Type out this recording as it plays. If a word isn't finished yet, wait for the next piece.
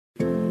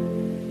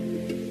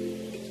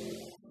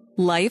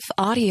Life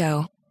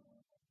Audio.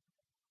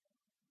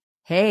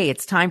 Hey,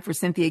 it's time for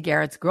Cynthia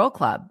Garrett's Girl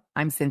Club.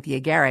 I'm Cynthia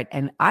Garrett,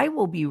 and I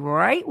will be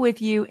right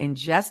with you in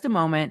just a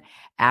moment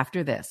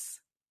after this.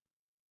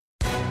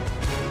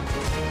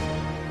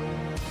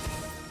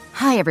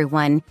 Hi,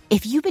 everyone.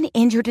 If you've been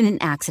injured in an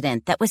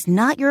accident that was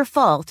not your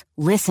fault,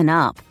 listen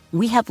up.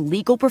 We have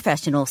legal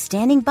professionals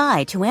standing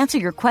by to answer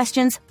your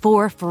questions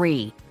for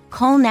free.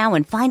 Call now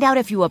and find out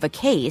if you have a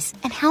case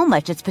and how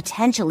much it's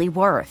potentially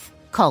worth.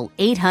 Call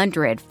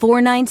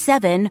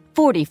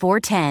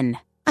 800-497-4410.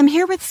 I'm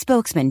here with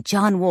spokesman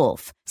John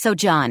Wolf. So,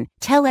 John,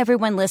 tell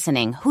everyone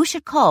listening who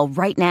should call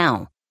right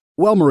now.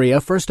 Well,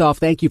 Maria, first off,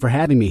 thank you for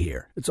having me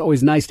here. It's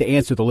always nice to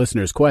answer the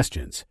listeners'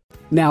 questions.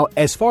 Now,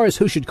 as far as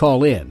who should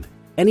call in,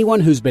 anyone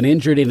who's been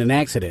injured in an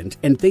accident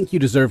and think you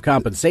deserve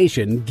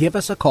compensation, give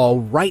us a call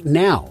right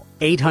now.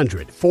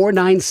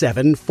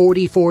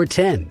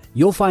 800-497-4410.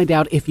 You'll find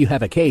out if you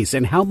have a case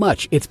and how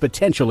much it's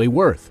potentially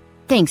worth.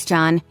 Thanks,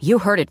 John. You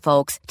heard it,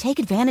 folks. Take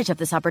advantage of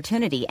this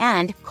opportunity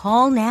and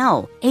call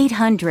now.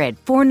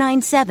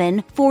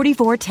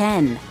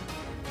 800-497-4410.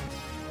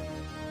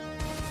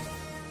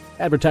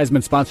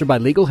 Advertisement sponsored by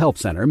Legal Help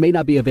Center. May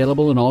not be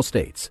available in all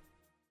states.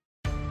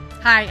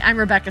 Hi, I'm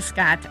Rebecca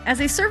Scott.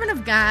 As a servant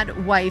of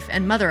God, wife,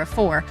 and mother of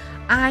four,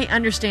 I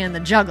understand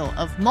the juggle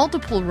of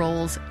multiple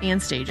roles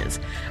and stages.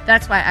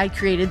 That's why I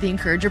created the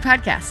Encourager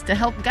podcast to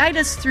help guide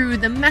us through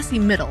the messy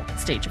middle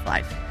stage of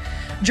life.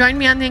 Join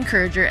me on The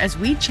Encourager as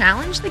we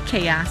challenge the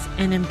chaos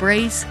and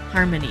embrace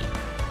harmony.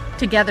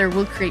 Together,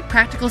 we'll create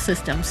practical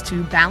systems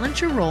to balance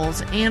your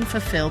roles and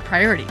fulfill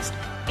priorities.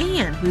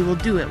 And we will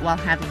do it while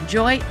having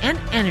joy and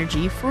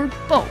energy for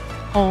both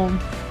home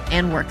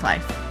and work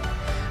life.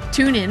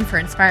 Tune in for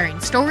inspiring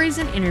stories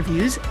and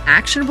interviews,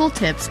 actionable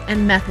tips,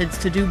 and methods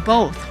to do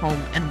both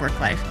home and work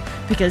life.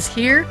 Because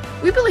here,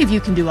 we believe you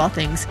can do all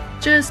things,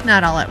 just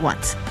not all at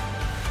once.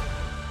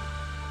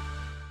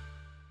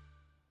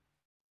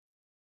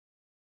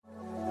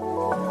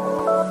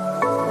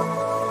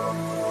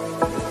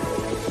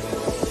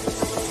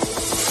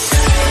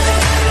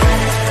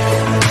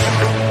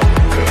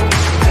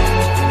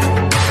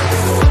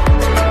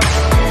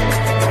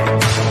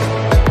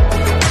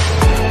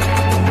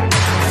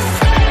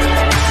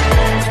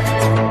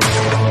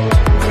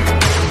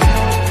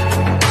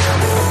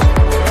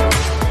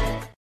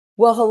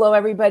 Well, hello,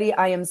 everybody.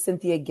 I am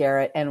Cynthia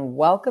Garrett, and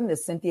welcome to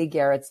Cynthia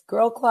Garrett's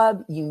Girl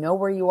Club. You know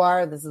where you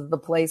are. This is the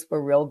place where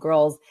real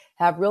girls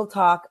have real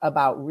talk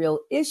about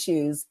real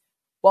issues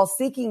while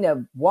seeking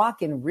to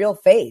walk in real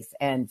faith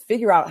and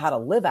figure out how to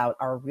live out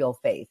our real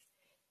faith.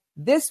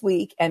 This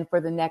week and for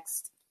the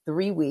next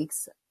 3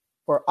 weeks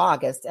for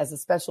August, as a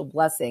special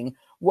blessing,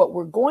 what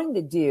we're going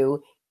to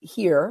do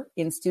here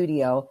in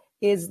studio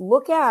is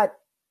look at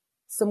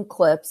some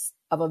clips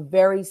of a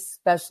very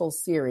special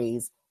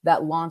series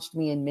that launched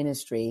me in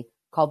ministry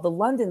called The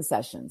London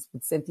Sessions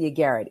with Cynthia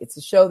Garrett. It's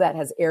a show that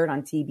has aired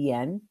on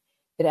TBN.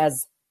 It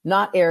has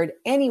not aired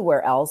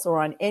anywhere else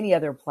or on any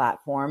other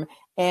platform.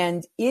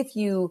 And if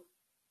you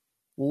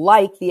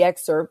like the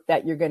excerpt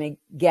that you're going to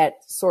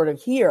get sort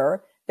of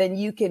here, then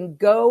you can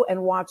go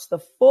and watch the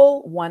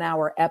full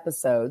 1-hour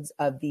episodes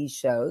of these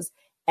shows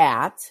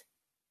at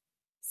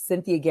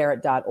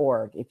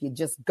cynthiagarrett.org. If you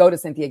just go to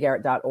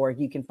cynthiagarrett.org,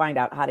 you can find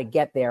out how to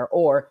get there,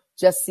 or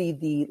just see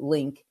the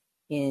link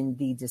in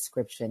the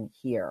description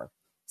here.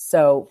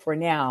 So for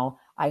now,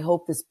 I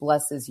hope this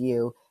blesses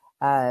you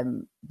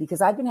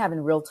because I've been having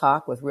real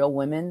talk with real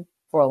women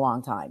for a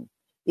long time.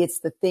 It's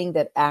the thing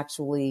that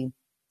actually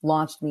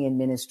launched me in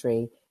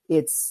ministry.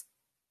 It's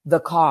the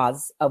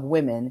cause of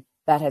women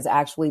that has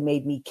actually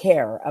made me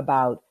care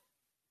about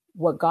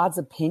what God's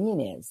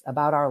opinion is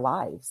about our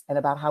lives and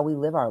about how we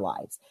live our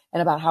lives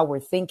and about how we're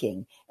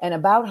thinking and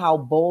about how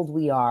bold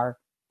we are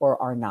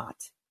or are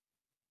not.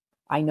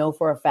 I know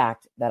for a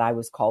fact that I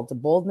was called to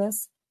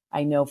boldness.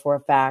 I know for a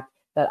fact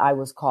that I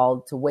was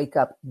called to wake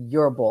up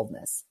your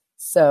boldness.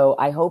 So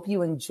I hope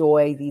you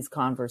enjoy these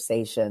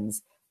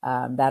conversations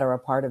that are a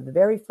part of the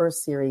very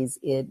first series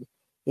in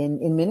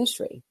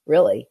ministry,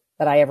 really,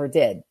 that I ever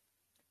did.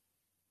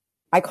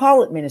 I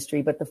call it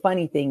ministry, but the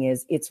funny thing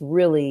is it's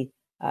really,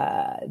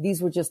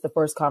 these were just the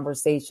first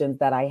conversations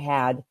that I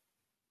had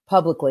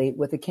publicly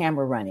with the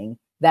camera running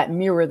that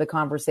mirror the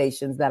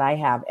conversations that I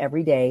have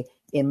every day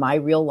in my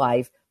real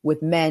life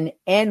with men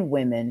and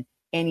women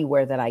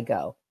anywhere that I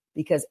go.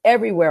 Because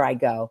everywhere I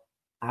go,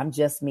 I'm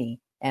just me,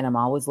 and I'm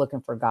always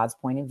looking for God's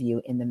point of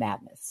view in the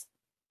madness.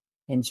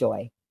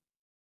 Enjoy.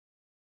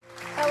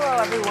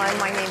 Hello, everyone.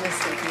 My name is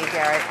Cynthia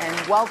Garrett,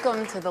 and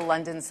welcome to the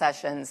London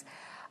Sessions.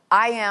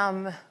 I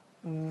am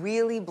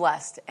really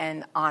blessed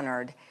and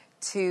honored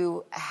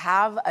to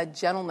have a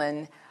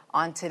gentleman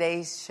on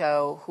today's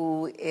show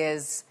who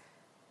is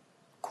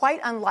quite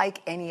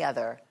unlike any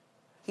other.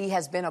 He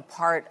has been a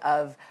part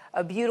of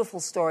a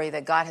beautiful story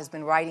that God has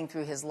been writing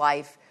through his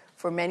life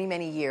for many,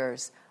 many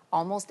years,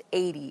 almost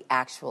 80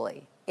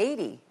 actually.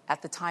 80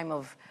 at the time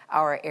of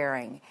our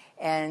airing.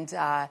 And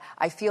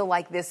I feel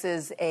like this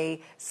is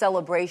a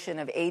celebration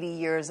of 80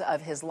 years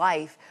of his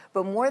life.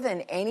 But more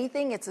than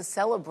anything, it's a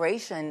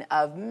celebration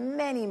of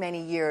many,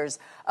 many years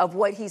of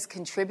what he's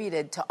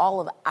contributed to all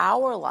of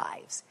our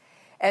lives.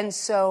 And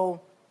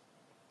so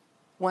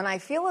when I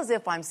feel as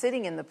if I'm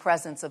sitting in the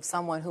presence of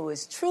someone who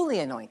is truly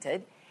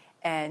anointed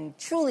and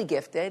truly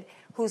gifted,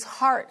 whose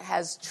heart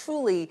has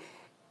truly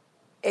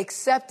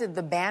accepted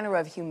the banner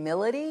of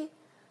humility,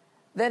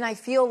 then I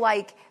feel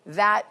like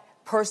that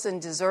person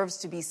deserves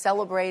to be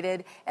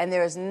celebrated, and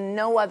there is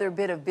no other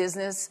bit of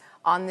business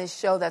on this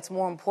show that's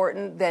more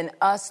important than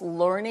us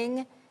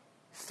learning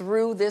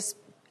through this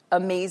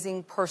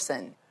amazing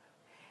person.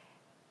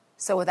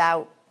 So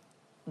without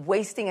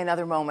wasting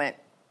another moment,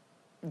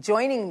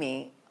 joining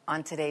me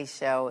on today's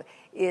show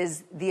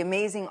is the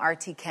amazing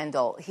R.T.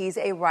 Kendall. He's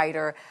a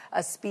writer,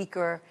 a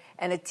speaker,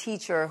 and a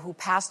teacher who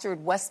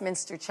pastored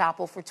Westminster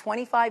Chapel for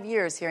 25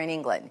 years here in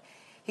England.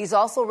 He's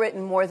also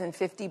written more than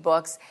 50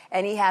 books,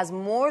 and he has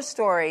more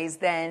stories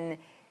than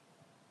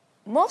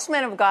most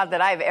men of God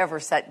that I've ever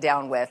sat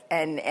down with.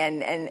 And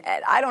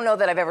I don't know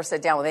that I've ever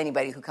sat down with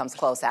anybody who comes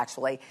close,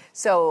 actually.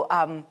 So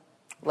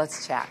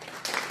let's chat.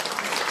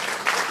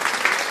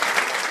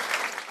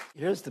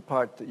 Here's the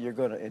part that you're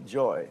going to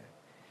enjoy.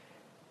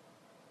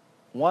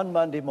 One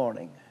Monday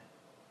morning,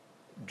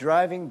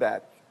 driving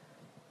back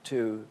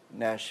to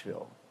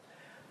Nashville,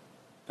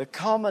 the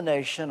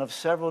culmination of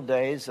several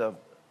days of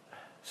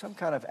some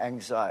kind of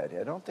anxiety.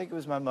 I don't think it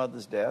was my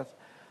mother's death.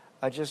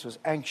 I just was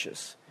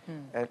anxious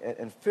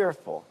and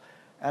fearful.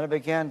 And I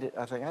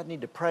think I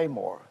need to pray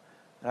more.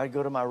 And I'd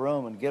go to my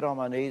room and get on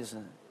my knees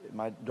in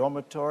my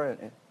dormitory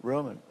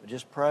room and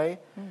just pray.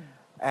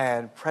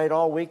 And prayed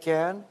all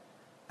weekend.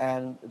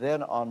 And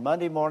then on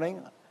Monday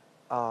morning,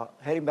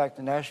 heading back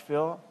to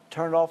Nashville,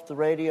 turned off the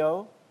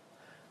radio.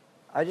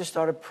 I just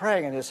started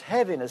praying, and this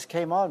heaviness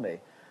came on me.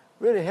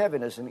 Really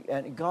heaviness.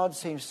 And God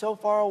seemed so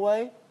far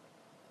away.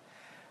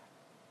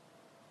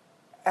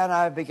 And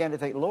I began to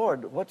think,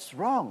 Lord, what's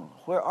wrong?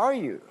 Where are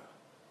you?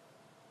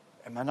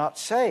 Am I not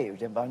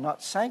saved? Am I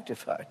not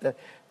sanctified? The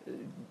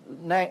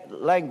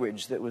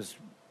language that was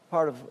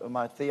part of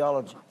my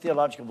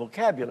theological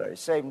vocabulary,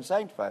 saved and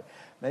sanctified.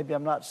 Maybe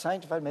I'm not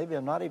sanctified. Maybe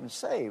I'm not even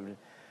saved.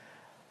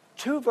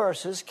 Two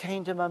verses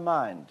came to my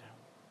mind.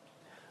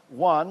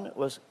 One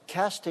was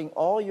casting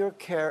all your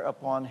care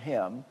upon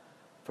him,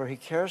 for he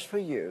cares for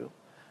you.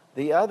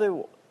 The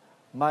other,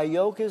 my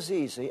yoke is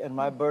easy and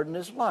my burden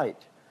is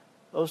light.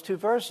 Those two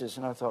verses,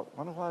 and I thought,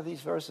 wonder why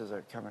these verses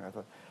are coming. I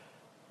thought,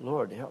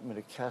 Lord, help me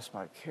to cast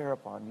my care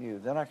upon you.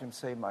 Then I can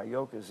say my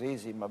yoke is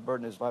easy, my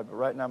burden is light. But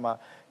right now my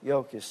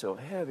yoke is so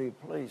heavy.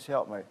 Please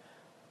help me.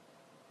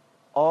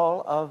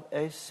 All of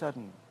a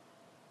sudden,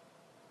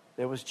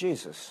 there was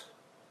Jesus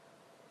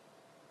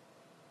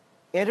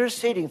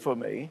interceding for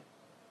me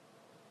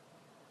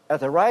at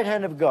the right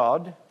hand of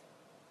God,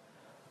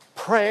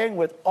 praying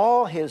with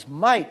all his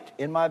might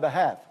in my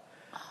behalf.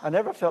 I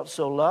never felt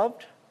so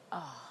loved.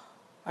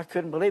 I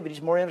couldn't believe it.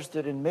 He's more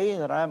interested in me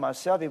than I am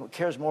myself. He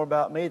cares more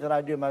about me than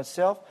I do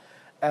myself.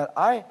 And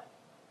I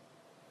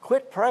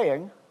quit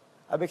praying.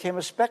 I became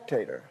a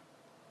spectator.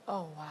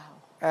 Oh, wow.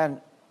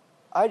 And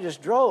I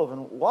just drove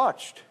and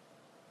watched.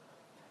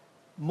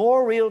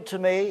 More real to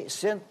me,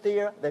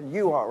 Cynthia, than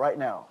you are right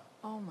now.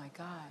 Oh, my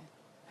God.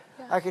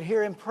 Yeah. I could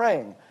hear him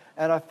praying.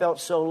 And I felt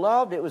so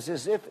loved. It was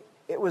as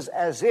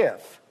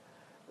if,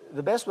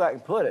 the best way I can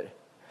put it,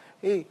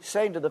 he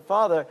saying to the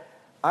Father,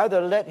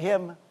 either let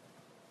him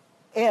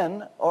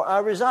in or I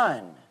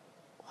resign.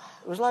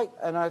 It was like,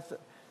 and I thought,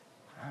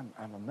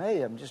 I'm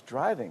amazed, I'm just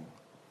driving.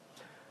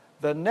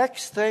 The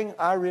next thing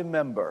I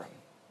remember,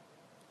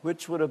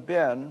 which would have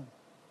been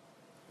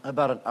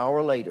about an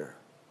hour later,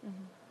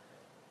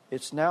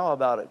 it's now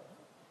about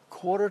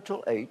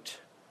 7:45,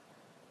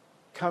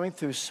 coming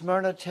through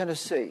Smyrna,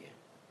 Tennessee,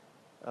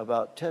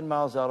 about 10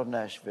 miles out of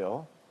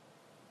Nashville.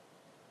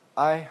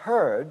 I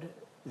heard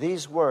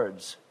these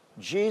words,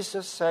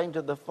 Jesus saying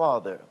to the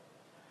Father,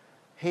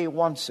 he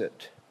wants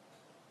it.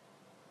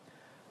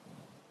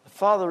 The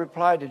Father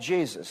replied to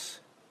Jesus,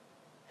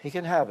 he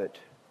can have it.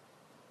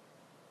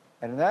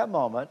 And in that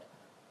moment,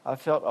 I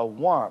felt a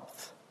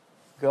warmth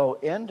go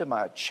into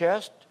my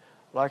chest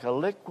like a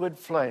liquid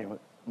flame,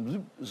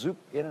 zoop, zoop,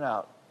 in and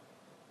out.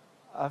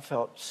 I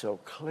felt so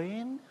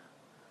clean.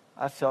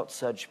 I felt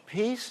such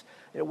peace.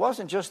 It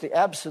wasn't just the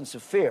absence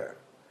of fear.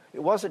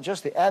 It wasn't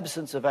just the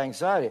absence of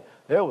anxiety.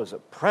 There was a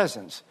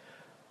presence,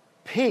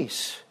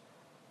 peace,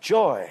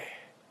 joy.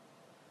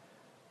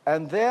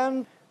 And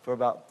then, for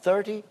about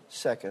 30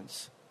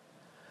 seconds,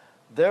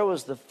 there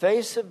was the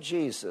face of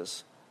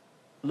Jesus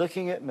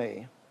looking at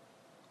me,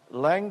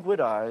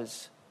 languid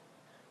eyes.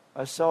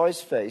 I saw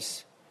his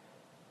face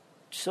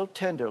so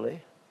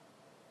tenderly,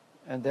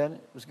 and then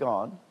it was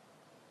gone.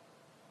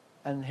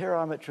 And here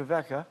I'm at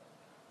Trevecca.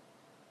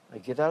 I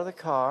get out of the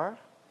car,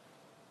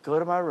 go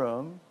to my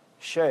room,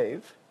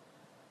 shave,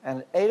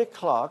 and at 8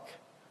 o'clock,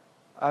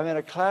 I'm in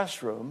a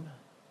classroom,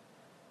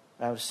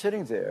 and I was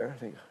sitting there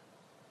thinking,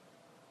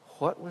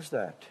 what was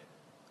that?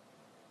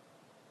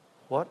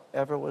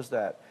 Whatever was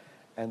that?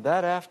 And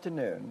that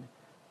afternoon,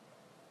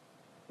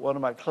 one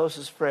of my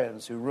closest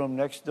friends who roomed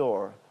next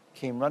door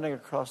came running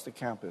across the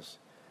campus,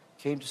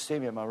 came to see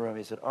me in my room.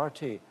 He said,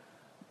 R.T.,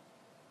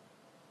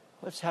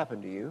 what's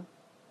happened to you?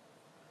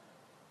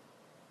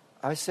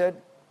 I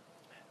said,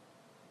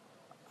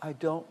 I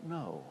don't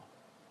know.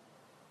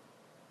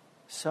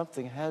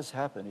 Something has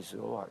happened. He said,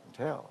 oh, I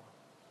can tell.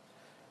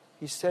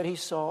 He said he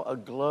saw a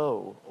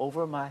glow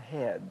over my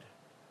head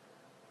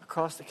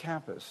across the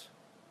campus.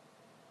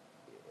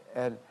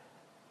 And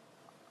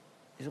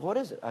he said, what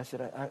is it? I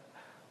said,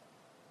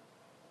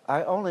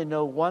 I only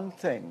know one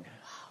thing.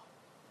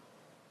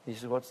 He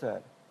said, what's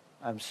that?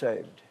 I'm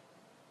saved.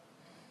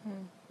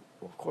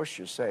 Well, of course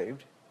you're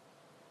saved.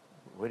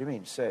 What do you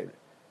mean, saved?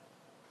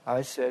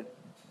 I said,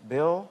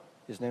 Bill,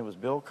 his name was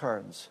Bill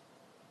Kearns,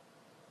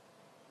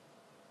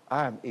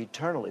 I am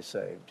eternally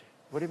saved.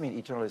 What do you mean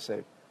eternally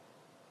saved?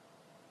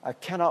 I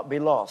cannot be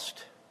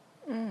lost.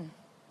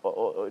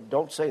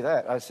 Don't say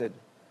that. I said,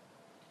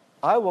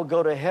 I will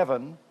go to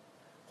heaven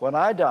when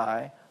I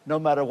die, no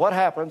matter what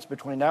happens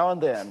between now and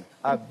then.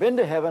 I've been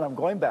to heaven, I'm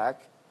going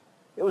back.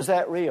 It was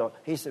that real.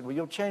 He said, well,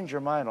 you'll change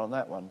your mind on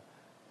that one.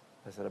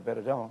 I said, I bet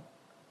I don't.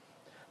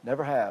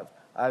 Never have.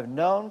 I've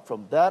known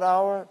from that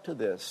hour to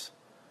this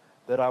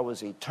that I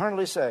was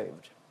eternally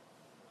saved.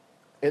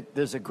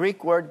 There's a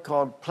Greek word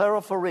called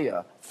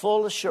plerothoria,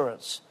 full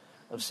assurance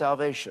of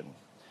salvation.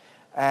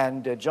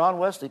 And John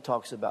Wesley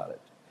talks about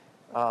it.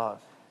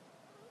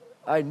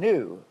 I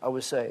knew I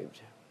was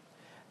saved.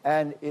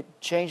 And it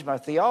changed my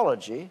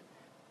theology.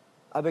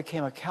 I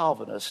became a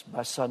Calvinist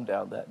by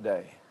sundown that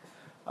day.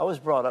 I was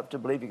brought up to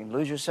believe you can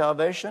lose your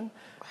salvation.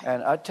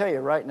 And I tell you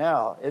right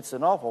now, it's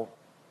an awful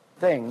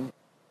thing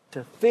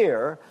to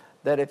fear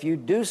that if you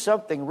do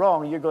something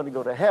wrong, you're going to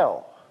go to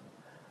hell.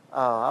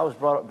 I was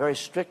brought up very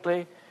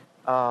strictly.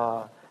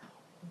 All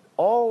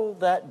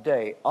that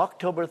day,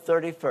 October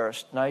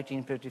 31st,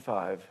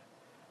 1955,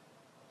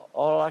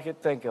 all I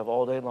could think of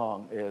all day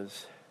long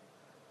is,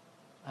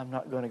 I'm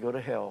not going to go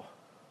to hell.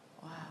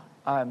 Wow.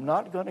 I'm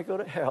not going to go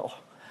to hell.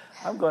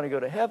 I'm going to go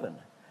to heaven.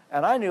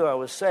 And I knew I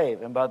was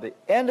saved. And by the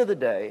end of the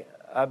day,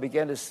 I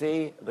began to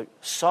see the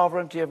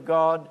sovereignty of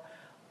God.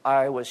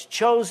 I was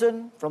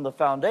chosen from the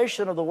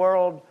foundation of the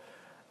world,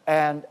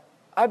 and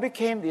I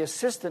became the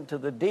assistant to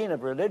the dean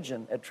of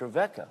religion at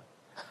Trevecca.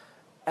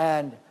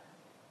 And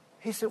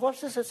he said,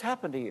 what's this that's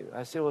happened to you?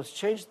 I said, well, it's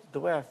changed the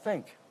way I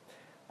think.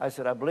 I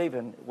said, I believe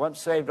in once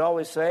saved,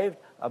 always saved.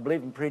 I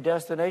believe in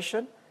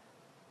predestination.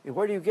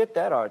 Where do you get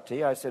that,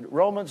 R.T.? I said,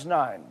 Romans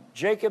 9.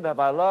 Jacob have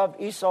I loved,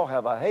 Esau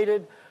have I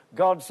hated.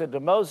 God said to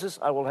Moses,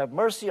 I will have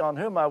mercy on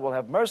whom I will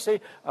have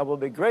mercy. I will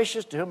be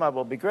gracious to whom I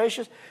will be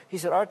gracious. He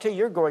said, R.T.,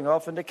 you're going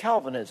off into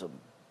Calvinism.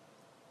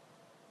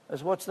 I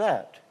said, what's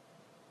that?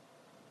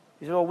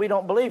 He said, well, we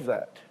don't believe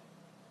that.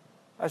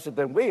 I said,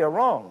 then we are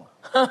wrong.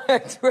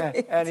 That's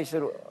right. And he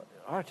said, well,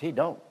 R.T.,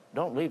 don't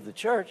leave the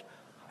church.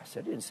 I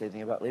said, I didn't say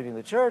anything about leaving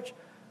the church.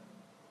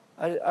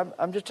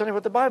 I'm just telling you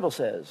what the Bible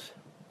says.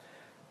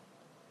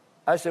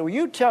 I said, well,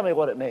 you tell me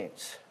what it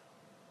means.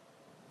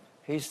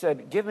 He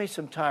said, give me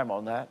some time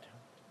on that.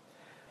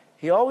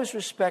 He always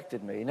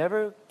respected me. He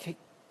never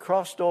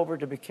crossed over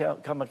to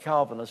become a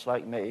Calvinist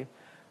like me,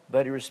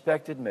 but he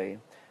respected me,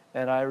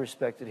 and I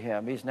respected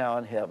him. He's now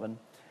in heaven.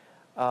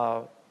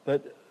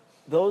 But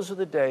those are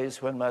the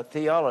days when my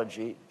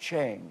theology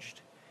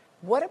changed.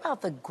 What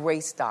about the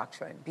grace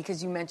doctrine?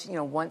 Because you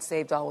mentioned, once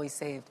saved, always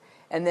saved.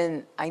 And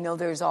then I know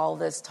there's all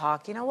this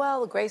talk,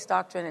 the grace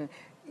doctrine. And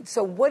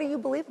so what do you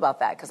believe about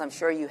that? Because I'm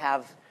sure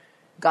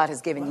God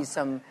has given you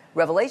some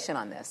revelation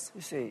on this.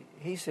 You see,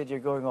 he said you're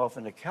going off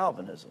into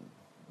Calvinism.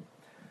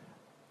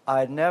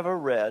 I never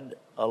read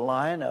a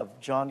line of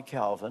John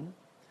Calvin.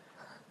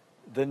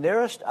 The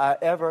nearest I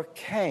ever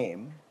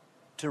came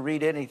to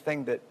read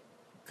anything that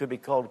could be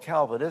called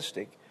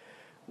Calvinistic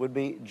would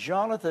be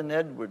Jonathan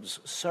Edwards'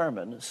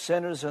 sermon,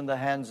 Sinners in the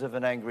Hands of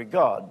an Angry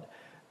God.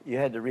 You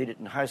had to read it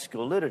in high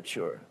school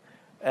literature,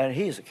 and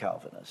he's a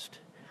Calvinist.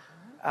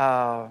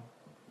 And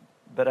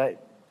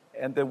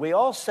then we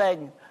all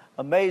sang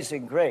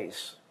Amazing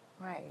Grace,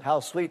 right? How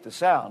sweet the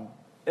sound,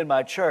 in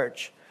my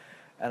church.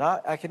 And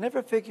I could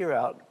never figure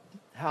out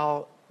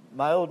how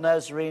my old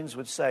Nazarenes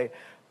would say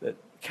that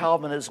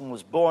Calvinism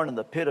was born in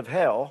the pit of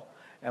hell,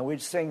 and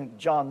we'd sing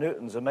John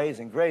Newton's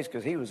Amazing Grace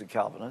because he was a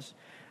Calvinist.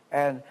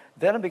 And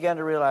then I began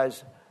to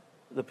realize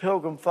the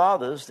Pilgrim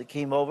Fathers that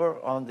came over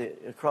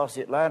across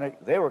the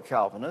Atlantic, they were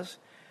Calvinists.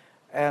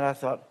 And I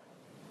thought,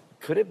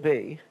 could it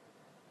be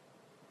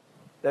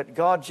that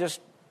God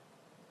just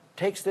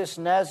takes this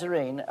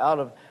Nazarene out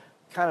of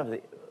kind of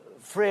the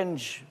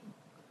fringe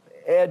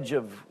edge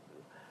of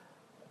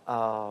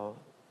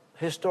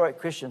historic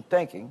Christian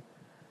thinking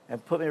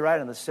and put me right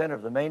in the center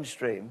of the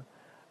mainstream?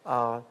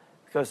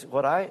 Because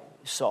what I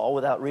saw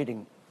without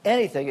reading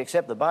anything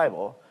except the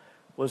Bible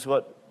was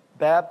what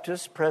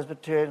Baptists,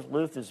 Presbyterians,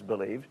 Lutherans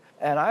believed.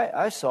 And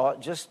I saw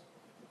it just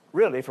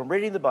really from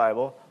reading the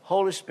Bible,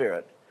 Holy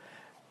Spirit.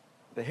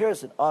 But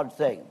here's an odd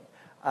thing.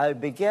 I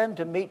began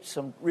to meet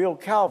some real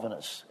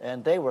Calvinists,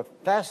 and they were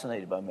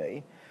fascinated by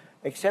me.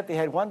 except they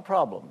had one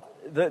problem,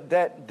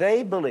 that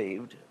they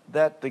believed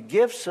that the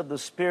gifts of the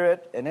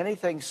Spirit and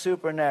anything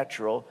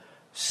supernatural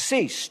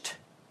ceased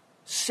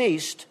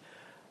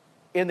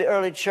in the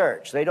early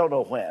church. They don't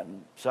know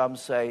when. Some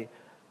say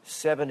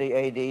 70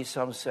 A.D.,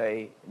 some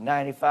say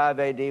 95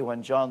 A.D.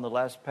 when John the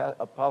last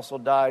apostle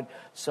died.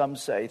 Some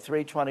say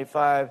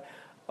 325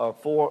 or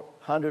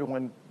 400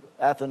 when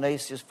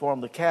Athanasius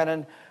formed the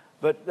canon.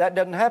 But that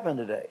doesn't happen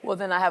today. Well,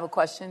 then I have a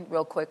question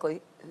real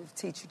quickly,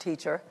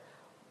 teacher.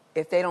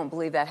 If they don't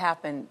believe that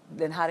happened,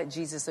 then how did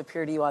Jesus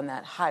appear to you on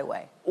that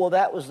highway? Well,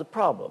 that was the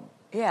problem.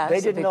 Yeah, they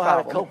didn't know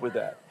how to cope with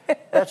that.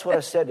 That's what I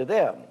said to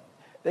them.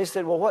 They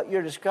said, well, what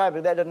you're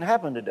describing, that doesn't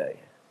happen today.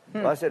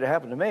 Well, I said, it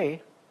happened to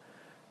me.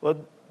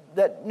 Well,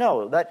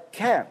 that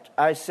can't.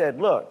 I said,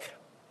 look,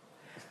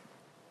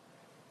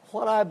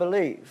 what I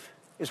believe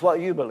is what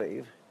you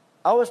believe.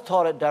 I was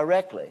taught it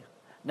directly.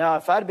 Now,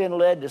 if I'd been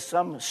led to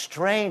some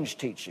strange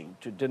teaching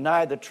to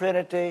deny the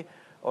Trinity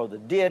or the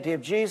deity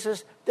of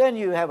Jesus, then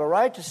you have a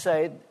right to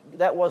say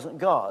that wasn't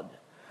God.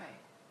 Right.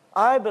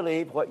 I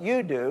believe what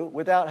you do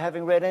without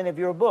having read any of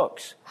your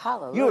books.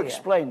 Hallelujah. You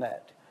explain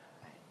that.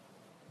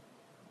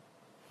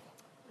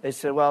 They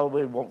said, well,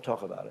 we won't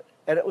talk about it.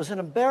 And it was an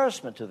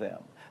embarrassment to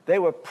them. They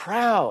were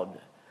proud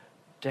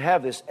to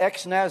have this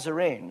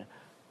ex-Nazarene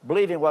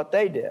believing what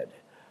they did.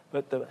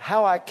 But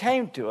how I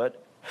came to it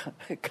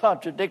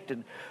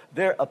contradicted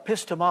their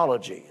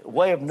epistemology,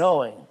 way of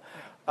knowing.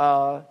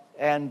 I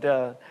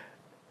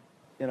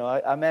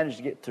managed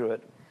to get through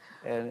it,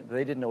 and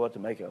they didn't know what to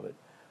make of it.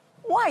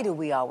 Why do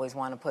we always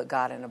want to put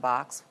God in a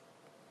box?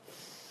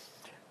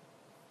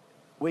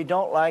 We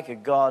don't like a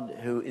God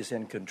who is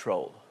in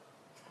control.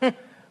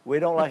 We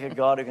don't like a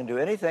God who can do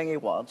anything he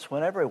wants,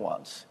 whenever he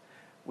wants.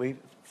 We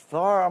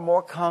far are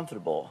more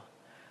comfortable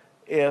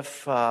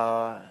if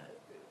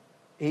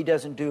he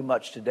doesn't do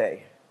much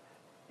today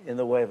in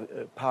the way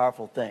of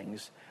powerful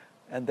things,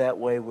 and that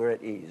way we're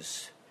at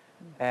ease.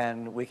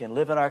 And we can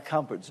live in our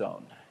comfort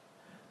zone.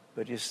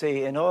 But you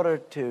see, in order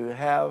to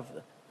have,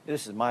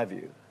 this is my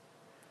view.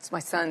 It's my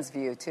son's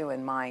view, too,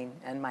 and mine,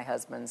 and my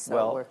husband's. So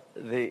well,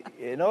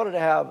 in order to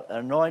have an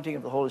anointing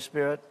of the Holy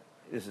Spirit,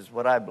 this is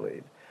what I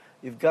believe,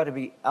 you've got to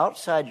be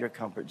outside your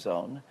comfort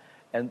zone,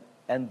 and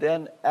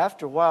then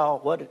after a while,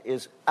 what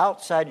is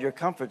outside your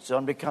comfort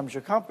zone becomes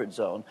your comfort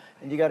zone,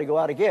 and you got to go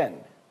out again.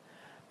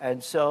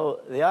 And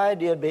so the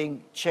idea of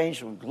being changed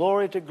from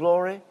glory to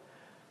glory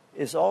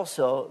is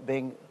also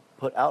being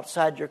put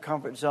outside your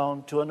comfort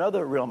zone to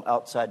another realm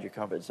outside your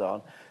comfort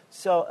zone.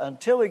 So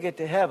until we get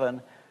to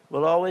heaven,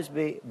 we'll always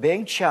be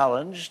being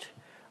challenged,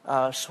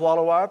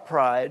 swallow our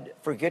pride,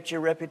 forget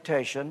your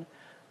reputation,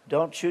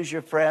 don't choose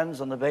your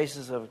friends on the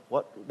basis of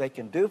what they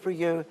can do for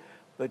you,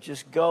 but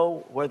just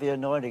go where the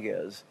anointing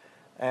is,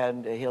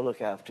 and he'll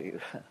look after you.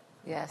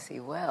 Yes, he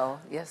will.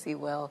 Yes, he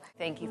will.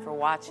 Thank you for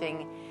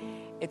watching.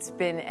 It's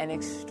been an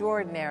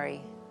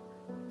extraordinary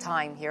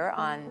time here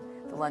on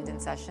the London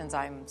Sessions.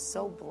 I'm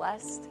so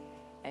blessed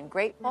and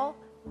grateful,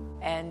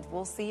 and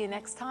we'll see you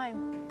next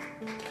time.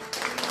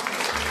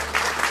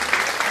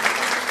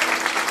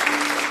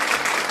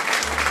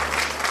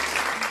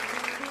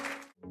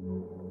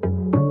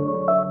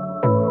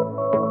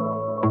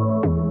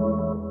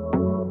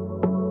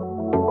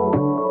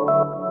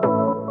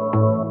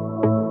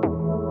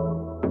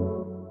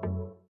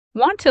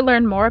 Want to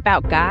learn more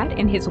about God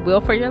and His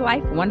will for your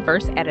life, one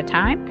verse at a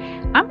time?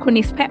 I'm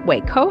Quinice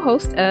Petway,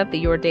 co-host of the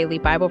Your Daily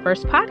Bible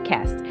Verse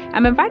podcast.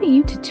 I'm inviting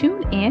you to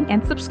tune in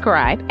and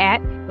subscribe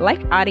at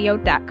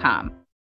lifeaudio.com.